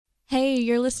Hey,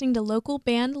 you're listening to Local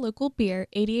Band, Local Beer,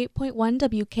 88.1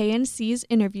 WKNC's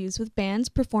interviews with bands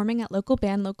performing at Local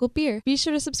Band, Local Beer. Be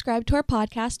sure to subscribe to our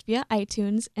podcast via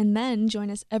iTunes and then join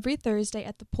us every Thursday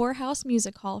at the Poorhouse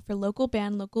Music Hall for Local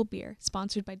Band, Local Beer,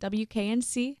 sponsored by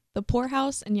WKNC, the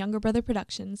Poorhouse, and Younger Brother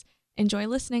Productions. Enjoy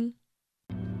listening.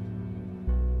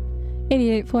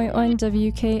 88.1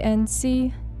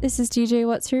 WKNC. This is DJ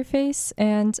What's Your Face,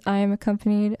 and I am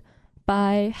accompanied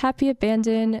by Happy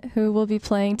Abandon, who will be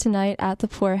playing tonight at the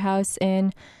Poorhouse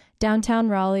in downtown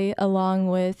Raleigh, along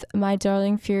with My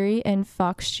Darling Fury and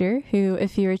Foxture, who,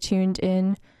 if you were tuned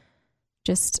in,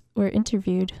 just were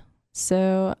interviewed.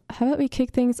 So how about we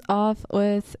kick things off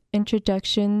with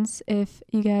introductions, if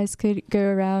you guys could go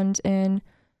around and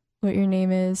what your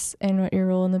name is and what your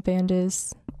role in the band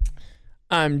is.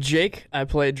 I'm Jake. I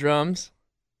play drums.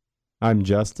 I'm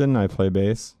Justin. I play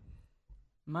bass.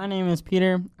 My name is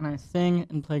Peter, and I sing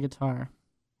and play guitar.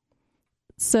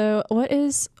 So what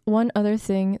is one other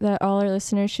thing that all our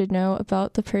listeners should know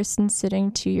about the person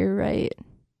sitting to your right?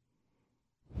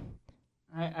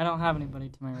 I don't have anybody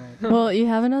to my right. Well, you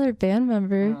have another band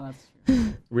member. Oh, that's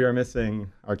true. We are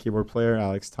missing our keyboard player,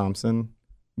 Alex Thompson.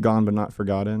 Gone but not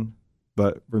forgotten.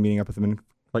 But we're meeting up with him in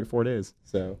like 4 days.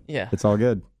 So Yeah. it's all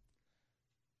good.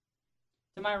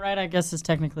 To my right, I guess, is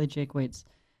technically Jake Waits.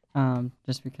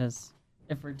 Just because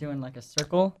if we're doing like a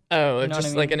circle. Oh, You it's know just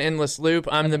what I like mean? an endless loop.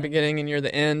 I'm the Okay. beginning and you're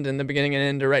the end, and the beginning and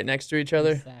end are right next to each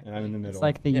other. Exactly. And I'm in the middle. It's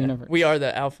like the Yeah. universe. We are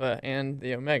the alpha and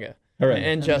the omega. All right. And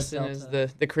And the Justin is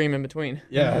delta. the cream in between.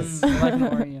 Yes. Like an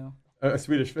Oreo. A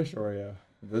Swedish fish Oreo.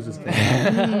 Those just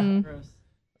Mm. Gross.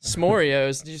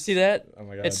 S'moreos. Did you see that? Oh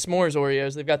my god. It's s'mores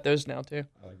Oreos. They've got those now too.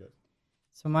 I like it.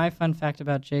 So my fun fact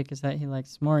about Jake is that he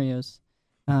likes s'moreos,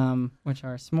 which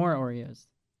are s'more Oreos.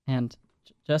 And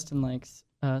Justin likes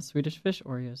Swedish fish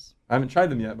Oreos. I haven't tried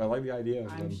them yet, but I like the idea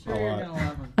of I'm them sure a you're lot. going to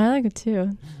love them. I like it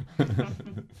too.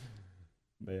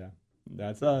 But yeah,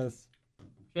 that's us.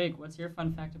 Jake, what's your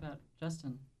fun fact about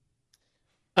Justin?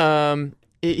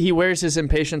 He wears his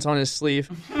impatience on his sleeve.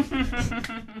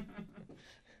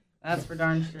 That's for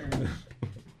darn sure.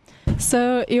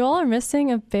 So you all are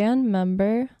missing a band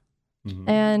member, Mhm.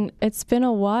 and it's been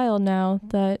a while now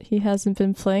that he hasn't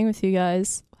been playing with you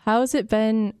guys. How has it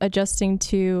been adjusting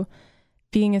to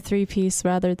being a three-piece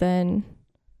rather than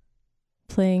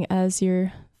playing as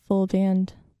your full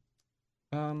band?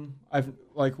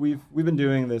 We've been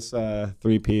doing this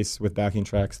 3-piece with backing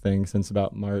tracks thing since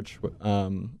about March,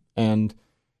 and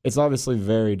it's obviously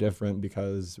very different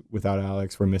because without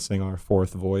Alex, we're missing our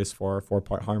fourth voice for our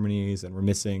 4-part harmonies, and we're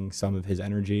missing some of his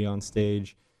energy on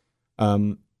stage.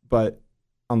 But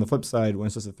on the flip side, when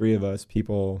it's just the three of us,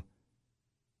 people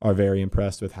are very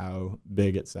impressed with how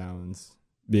big it sounds,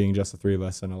 being just the three of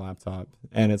us and a laptop.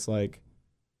 And it's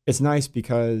nice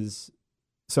because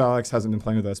so Alex hasn't been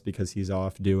playing with us because he's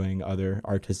off doing other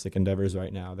artistic endeavors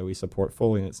right now that we support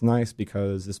fully. And it's nice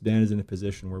because this band is in a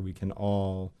position where we can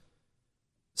all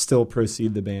still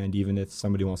proceed the band even if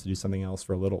somebody wants to do something else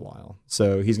for a little while.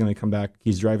 So he's going to come back.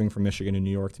 He's driving from Michigan to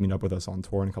New York to meet up with us on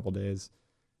tour in a couple days.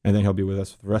 And then he'll be with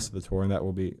us for the rest of the tour, and that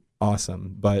will be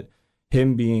awesome. But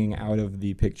him being out of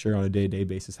the picture on a day-to-day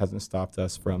basis hasn't stopped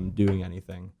us from doing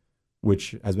anything,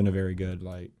 which has been a very good,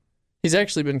 He's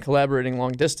actually been collaborating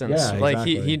long distance. Yeah, Like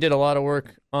he exactly. did a lot of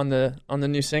work on the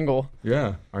new single.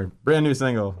 our brand new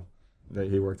single that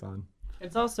he worked on.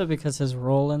 It's also because his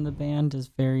role in the band is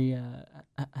very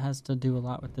has to do a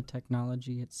lot with the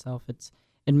technology itself.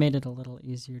 It made it a little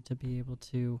easier to be able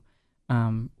to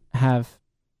have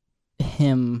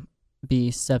him be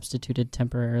substituted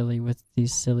temporarily with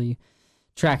these silly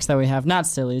tracks that we have. Not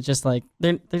silly, just like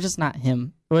they're just not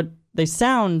him. But they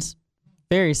sound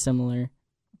very similar,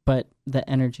 but the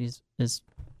energy is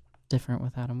different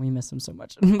without him. We miss him so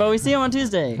much. But we see him on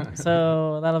Tuesday,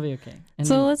 so that'll be okay. And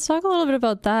So let's talk a little bit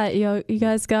about that. You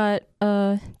guys got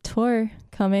a tour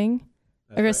coming.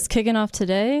 I guess kicking off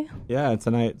today. Yeah,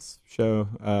 tonight's show,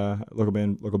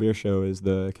 Local Beer Show, is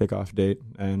the kickoff date,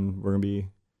 and we're going to be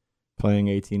playing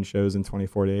 18 shows in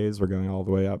 24 days. We're going all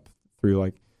the way up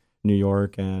through New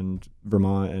York and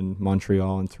Vermont and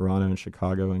Montreal and Toronto and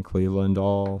Chicago and Cleveland,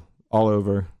 all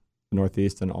over the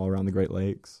Northeast and all around the Great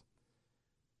Lakes.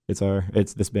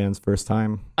 It's this band's first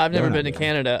time. I've never going been out to there.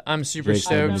 Canada. I'm super Jake's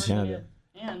I've never stoked. been never to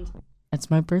been Canada. And it's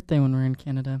my birthday when we're in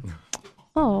Canada.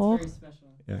 Oh, It's very special.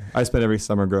 Yeah, I spent every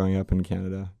summer growing up in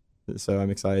Canada, so I'm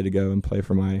excited to go and play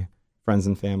for my friends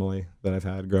and family that I've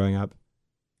had growing up.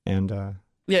 And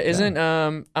Yeah, isn't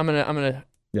I'm gonna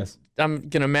yes,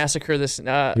 massacre this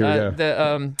Here we go.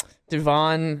 the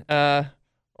Devon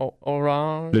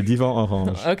Orange. Le Divan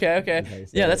Orange. Okay. Is how you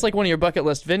say Yeah, it. that's like one of your bucket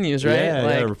list venues, right? Yeah,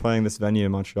 like, yeah, we're playing this venue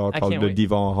in Montreal I called can't Le wait.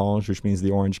 Divan Orange, which means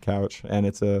the orange couch, and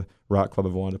it's a rock club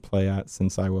I've wanted to play at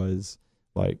since I was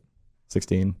like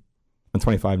 16. I'm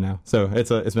 25 now, so it's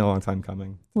been a long time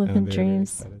coming. and I'm Living very, very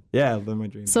dreams. excited. Yeah, living my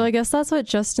dreams. So I guess that's what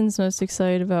Justin's most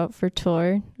excited about for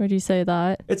tour. Would you say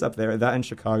that? It's up there. That in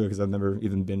Chicago, because I've never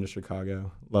even been to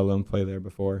Chicago, let alone play there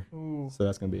before. Ooh. So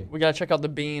that's gonna be. We gotta check out the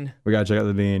bean, We gotta check out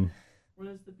the bean, What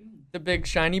is the bean? the big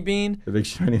shiny bean. the big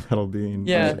shiny metal bean.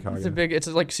 Yeah, in Chicago. it's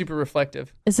like super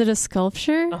reflective. Is it a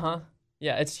sculpture? Uh-huh.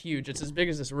 Yeah, it's huge. It's as big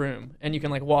as this room, and you can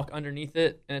like walk underneath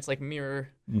it, and it's like mirror.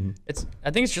 Mhm.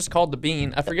 I think it's just called the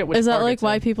bean. I forget which. Is that park like it's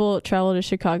why in. people travel to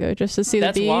Chicago just to see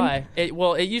That's the bean? why.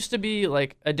 It used to be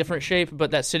like a different shape, but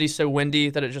that city's so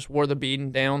windy that it just wore the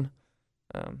bean down.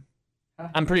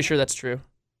 I'm pretty sure that's true.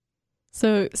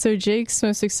 So Jake's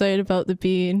most excited about the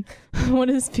bean.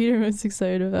 What is Peter most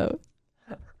excited about?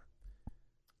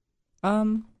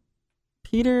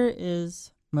 Peter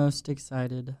is most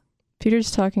excited.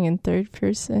 Peter's talking in third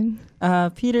person.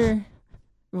 Peter,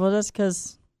 well, that's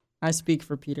because I speak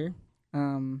for Peter,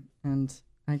 and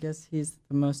I guess he's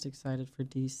the most excited for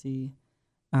DC,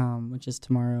 which is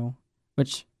tomorrow.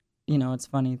 Which, it's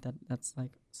funny that that's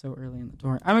like so early in the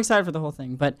tour. I'm excited for the whole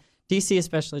thing, but DC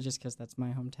especially just because that's my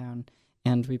hometown,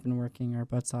 and we've been working our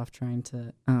butts off trying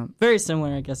to, very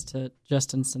similar, I guess, to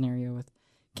Justin's scenario with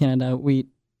Canada.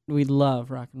 We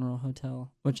love Rock and Roll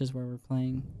Hotel, which is where we're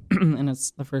playing, and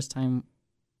it's the first time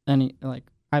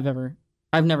I've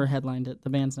never headlined it. The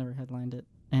band's never headlined it,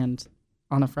 and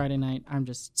on a Friday night, I'm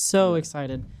just so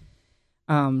excited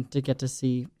to get to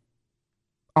see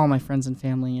all my friends and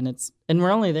family, and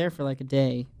we're only there for like a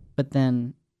day, but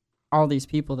then all these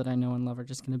people that I know and love are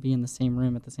just going to be in the same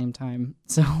room at the same time.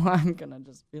 So I'm gonna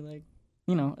just be like,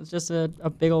 it's just a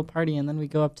big old party, and then we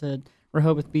go up to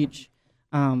Rehoboth Beach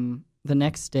the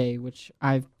next day, which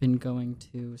I've been going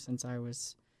to since I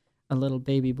was a little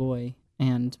baby boy,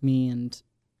 and me and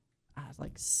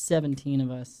like 17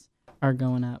 of us are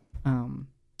going up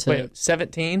to Wait,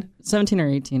 17? 17 or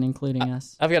 18, including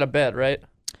us. I've got a bed, right?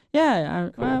 Yeah,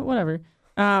 whatever.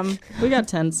 We got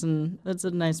tents, and it's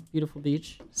a nice, beautiful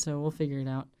beach, so we'll figure it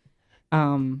out.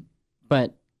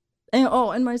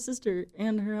 And my sister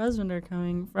and her husband are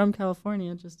coming from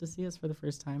California just to see us for the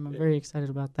first time. I'm very excited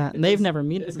about that. And they've never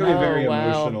met us. It's going to be a very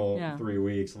wow. emotional 3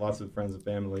 weeks. Lots of friends and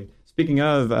family. Speaking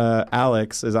of,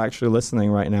 Alex is actually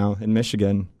listening right now in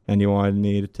Michigan, and he wanted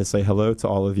me to say hello to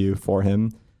all of you for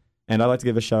him. And I'd like to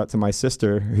give a shout out to my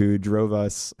sister who drove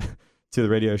us to the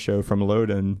radio show from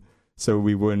Loudoun so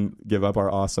we wouldn't give up our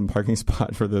awesome parking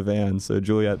spot for the van. So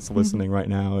Juliet's listening right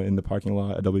now in the parking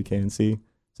lot at WKNC.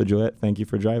 So Juliet, thank you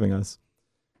for driving us.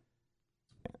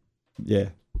 Yeah.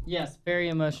 Yes, very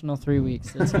emotional 3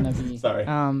 weeks. It's gonna be. Sorry.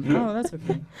 No, that's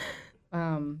okay.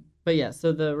 But yeah,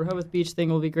 so the Rehoboth Beach thing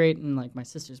will be great, and like my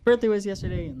sister's birthday was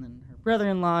yesterday, and then her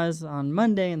brother-in-law is on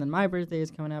Monday, and then my birthday is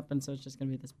coming up, and so it's just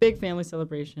gonna be this big family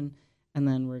celebration, and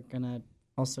then we're gonna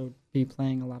also be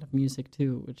playing a lot of music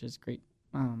too, which is great.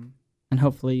 And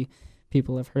hopefully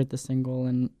people have heard the single,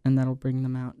 and that'll bring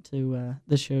them out to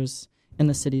the shows in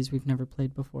the cities we've never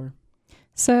played before.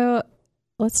 So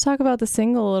let's talk about the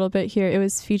single a little bit here. It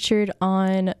was featured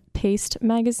on Paste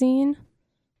magazine,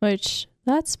 which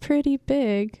that's pretty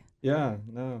big. Yeah,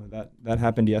 no, that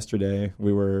happened yesterday.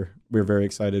 We were very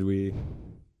excited.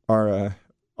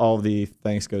 All the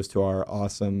thanks goes to our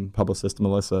awesome publicist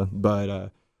Melissa,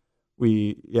 but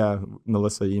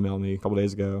Melissa emailed me a couple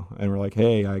days ago, and we're like,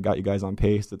 hey, I got you guys on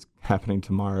Paste. It's happening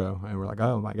tomorrow, and we're like,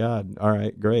 oh my god, all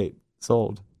right, great,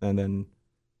 sold. And then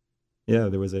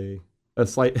there was a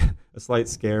slight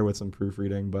scare with some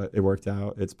proofreading, but it worked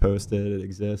out. It's posted. It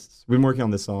exists. We've been working on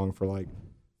this song for like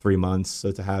 3 months,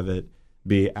 so to have it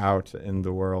be out in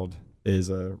the world is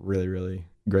a really, really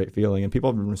great feeling, and people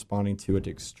have been responding to it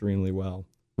extremely well,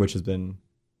 which has been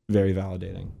very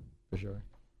validating for sure.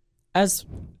 As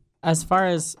far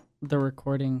as the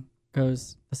recording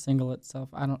goes, the single itself,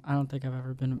 I don't think I've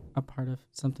ever been a part of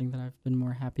something that I've been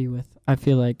more happy with. I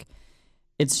feel like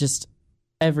it's just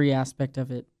every aspect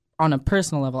of it on a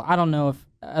personal level. I don't know if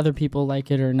other people like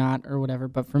it or not or whatever,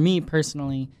 but for me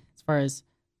personally, as far as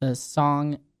the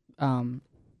song,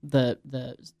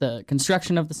 the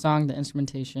construction of the song, the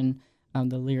instrumentation,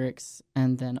 the lyrics,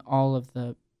 and then all of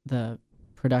the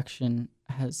production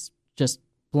has just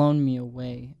blown me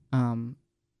away.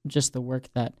 Just the work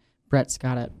that Brett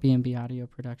Scott at B&B Audio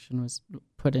Production was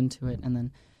put into it, and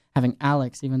then having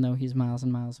Alex, even though he's miles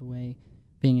and miles away,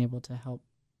 being able to help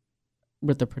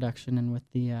with the production and with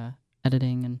the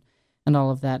editing and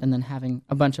all of that, and then having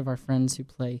a bunch of our friends who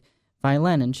play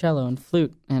violin and cello and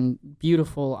flute and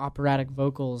beautiful operatic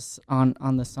vocals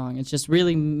on the song. It just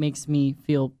really makes me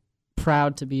feel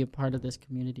proud to be a part of this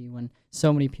community when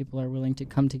so many people are willing to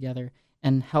come together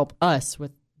and help us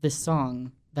with this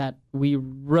song that we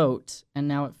wrote, and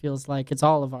now it feels like it's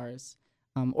all of ours.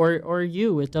 Or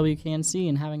you with WKNC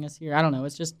and having us here. I don't know.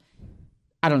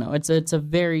 It's a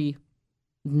very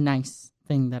nice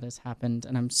thing that has happened,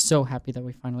 and I'm so happy that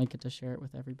we finally get to share it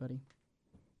with everybody.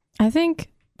 I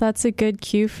think that's a good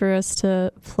cue for us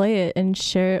to play it and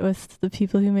share it with the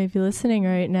people who may be listening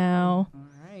right now. All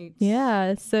right.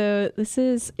 Yeah, so this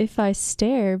is If I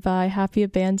Stare by Happy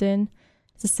Abandon.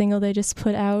 It's a single they just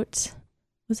put out,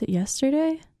 was it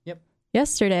yesterday? Yep.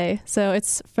 Yesterday. So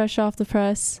it's fresh off the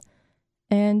press.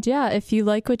 And yeah, if you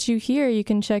like what you hear, you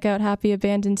can check out Happy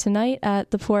Abandon tonight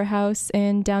at the Poor House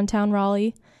in downtown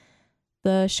Raleigh.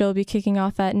 The show will be kicking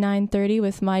off at 9:30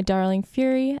 with My Darling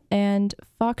Fury and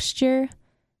Foxture,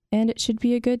 and it should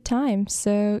be a good time,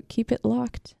 so keep it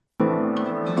locked.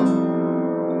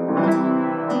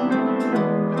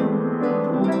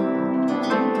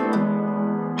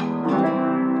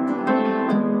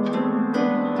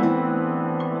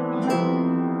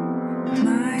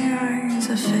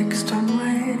 Fixed on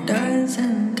what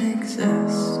doesn't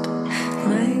exist.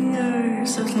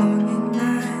 Layers of longing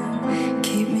that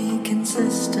keep me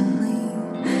consistently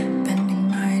bending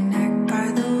my neck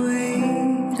by the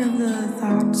weight of the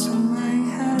thoughts in my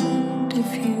head.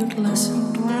 If you'd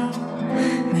listened well,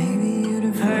 maybe you'd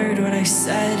have heard what I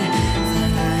said,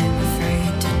 that I'm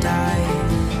afraid to die.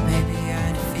 Maybe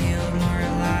I'd feel more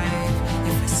alive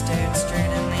if I stared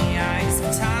straight in the eyes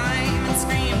of time and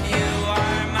screamed, "You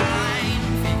are mine."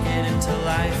 Until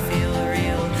I feel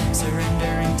real,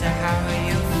 surrendering to how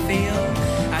you feel.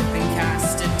 I've been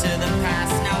cast into the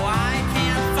past, now I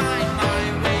can't find my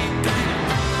way back.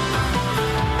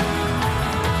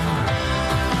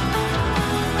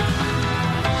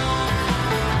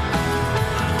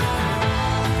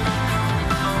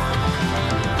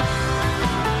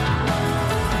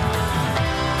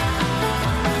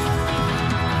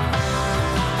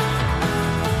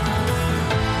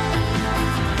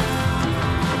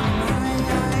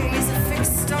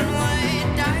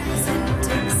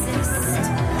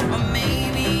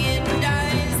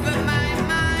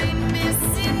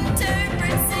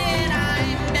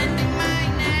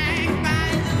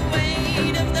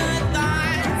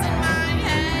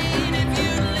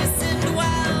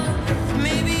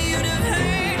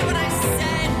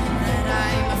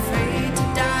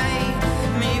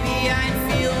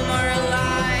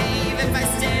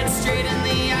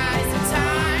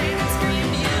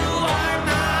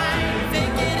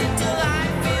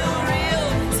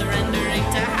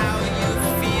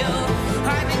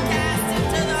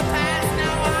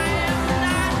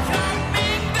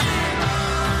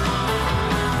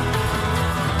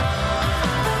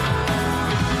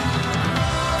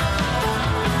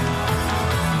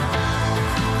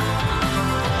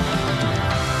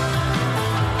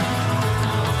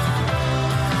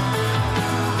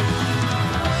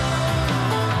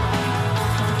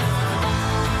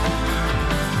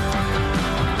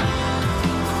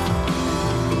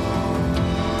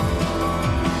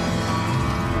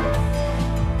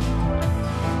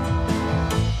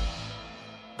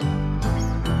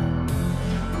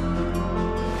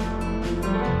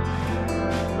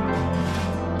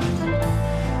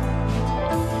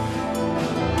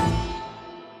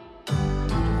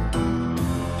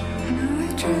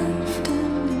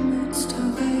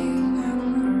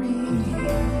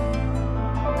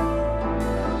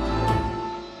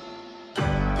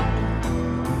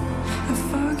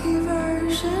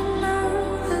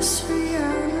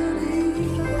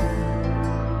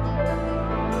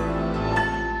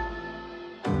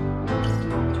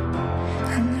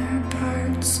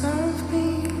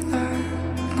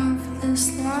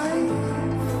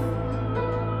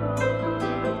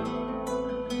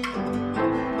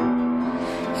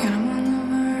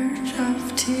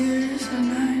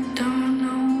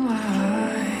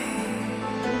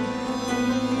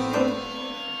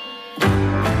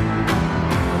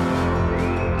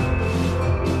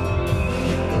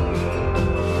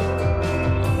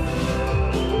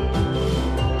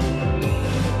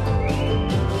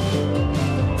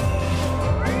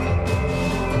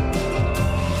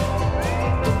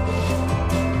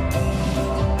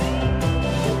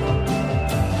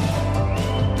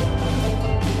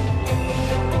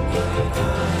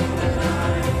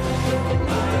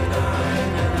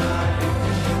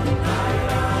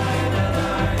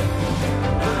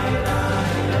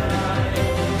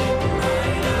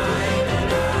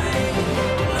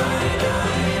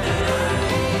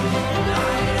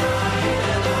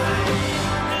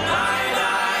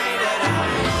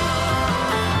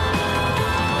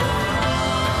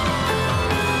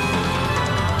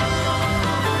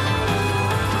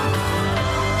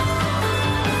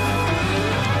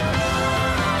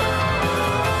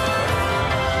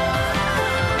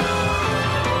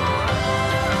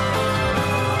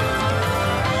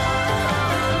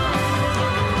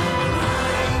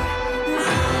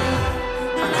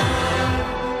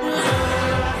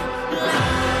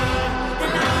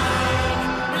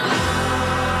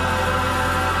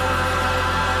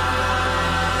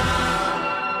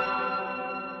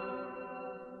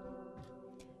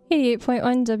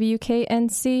 88.1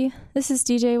 WKNC. This is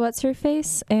DJ What's Her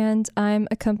Face, and I'm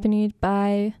accompanied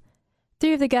by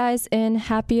 3 of the guys in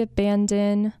Happy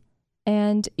Abandon,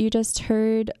 and you just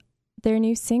heard their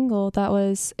new single that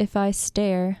was If I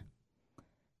Stare.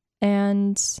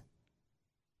 And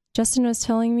Justin was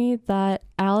telling me that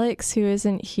Alex, who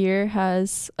isn't here,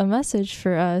 has a message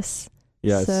for us.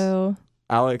 Yes. So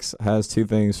Alex has 2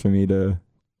 things for me to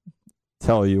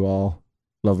tell you all,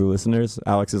 lovely listeners.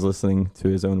 Alex is listening to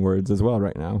his own words as well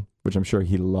right now, which I'm sure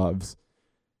he loves.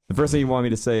 The first thing he wanted me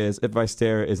to say is, if I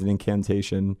stare is an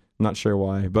incantation. I'm not sure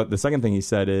why. But the second thing he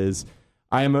said is,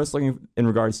 I am most looking in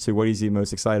regards to what he's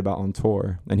most excited about on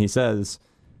tour. And he says,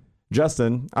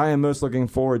 Justin, I am most looking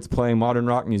forward to playing modern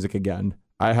rock music again.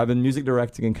 I have been music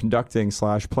directing and conducting /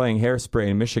 playing Hairspray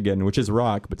in Michigan, which is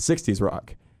rock, but 60s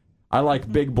rock. I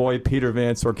like big boy Peter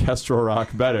Vance orchestral rock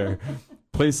better.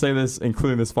 Please say this,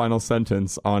 including this final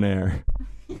sentence, on air.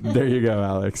 There you go,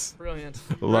 Alex. Brilliant.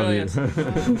 Love Brilliant.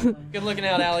 you. Good looking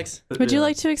out, Alex. would you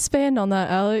like to expand on that,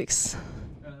 Alex?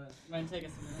 Might take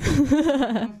us a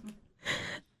minute.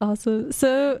 Awesome.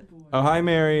 So, Oh, hi,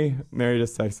 Mary. Mary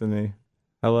just texted me.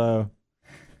 Hello.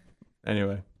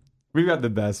 Anyway, we've got the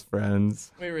best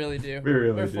friends. We really do. We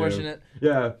really We're do. fortunate.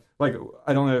 Yeah, like,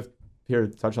 I don't know if here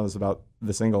to touch on this about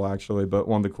the single, actually, but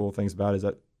one of the cool things about it is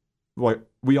that, like,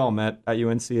 we all met at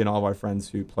UNC, and all of our friends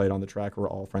who played on the track were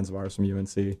all friends of ours from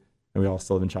UNC, and we all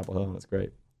still live in Chapel Hill, and it's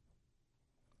great.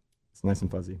 It's nice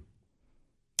and fuzzy.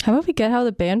 how about we get how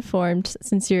the band formed,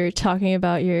 since you're talking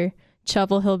about your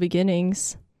Chapel Hill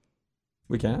beginnings?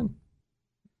 We can.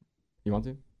 You want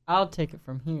to? I'll take it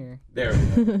from here. There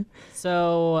we go.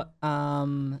 So,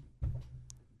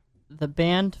 the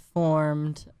band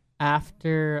formed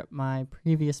after my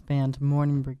previous band,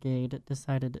 Morning Brigade,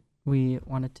 decided we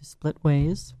wanted to split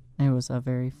ways. It was a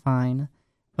very fine,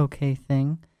 okay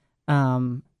thing.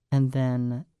 And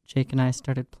then Jake and I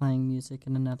started playing music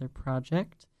in another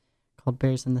project called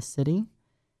Bears in the City.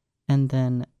 And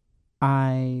then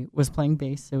I was playing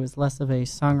bass. It was less of a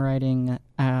songwriting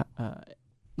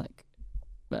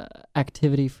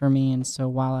activity for me, and so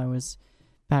while I was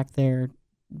back there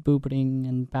boopeting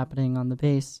and bappeting on the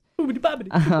bass,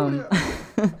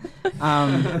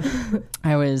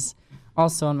 I was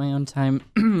also on my own time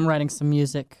writing some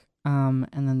music, and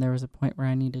then there was a point where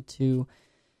I needed to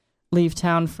leave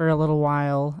town for a little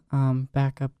while,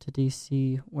 back up to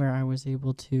DC, where I was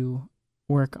able to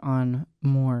work on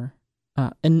more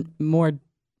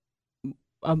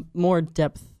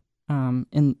depth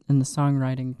in the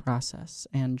songwriting process,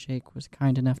 and Jake was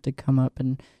kind enough to come up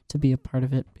and to be a part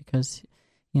of it because,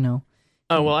 you know.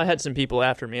 Oh, well, I had some people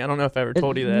after me. I don't know if I ever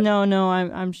told you that. No,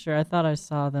 I'm sure. I thought I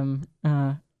saw them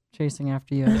chasing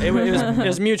after you. It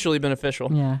was mutually beneficial.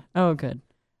 Yeah. Oh, good.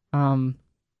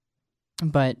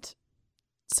 But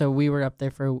so we were up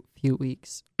there for a few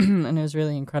weeks, and it was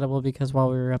really incredible because while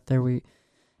we were up there, we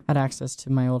had access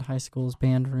to my old high school's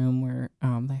band room where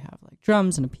they have like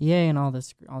drums and a PA and all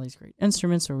these great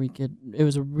instruments where it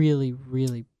was a really,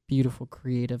 really beautiful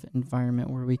creative environment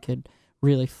where we could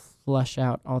really flesh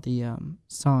out all the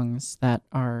songs that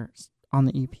are on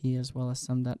the EP as well as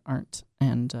some that aren't,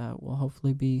 and will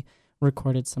hopefully be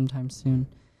recorded sometime soon.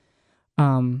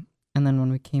 And then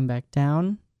when we came back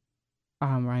down,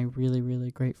 my really,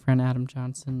 really great friend Adam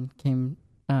Johnson came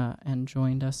and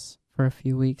joined us for a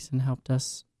few weeks and helped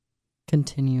us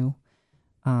continue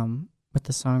with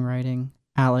the songwriting.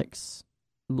 Alex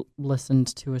listened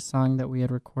to a song that we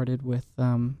had recorded with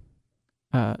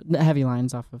Heavy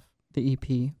Lines off of the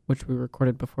EP, which we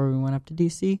recorded before we went up to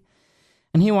DC,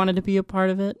 and he wanted to be a part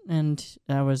of it, and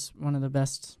that was one of the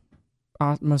best,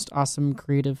 most awesome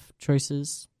creative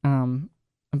choices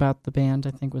about the band,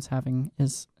 I think, was having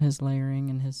his layering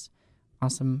and his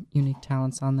awesome, unique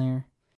talents on there.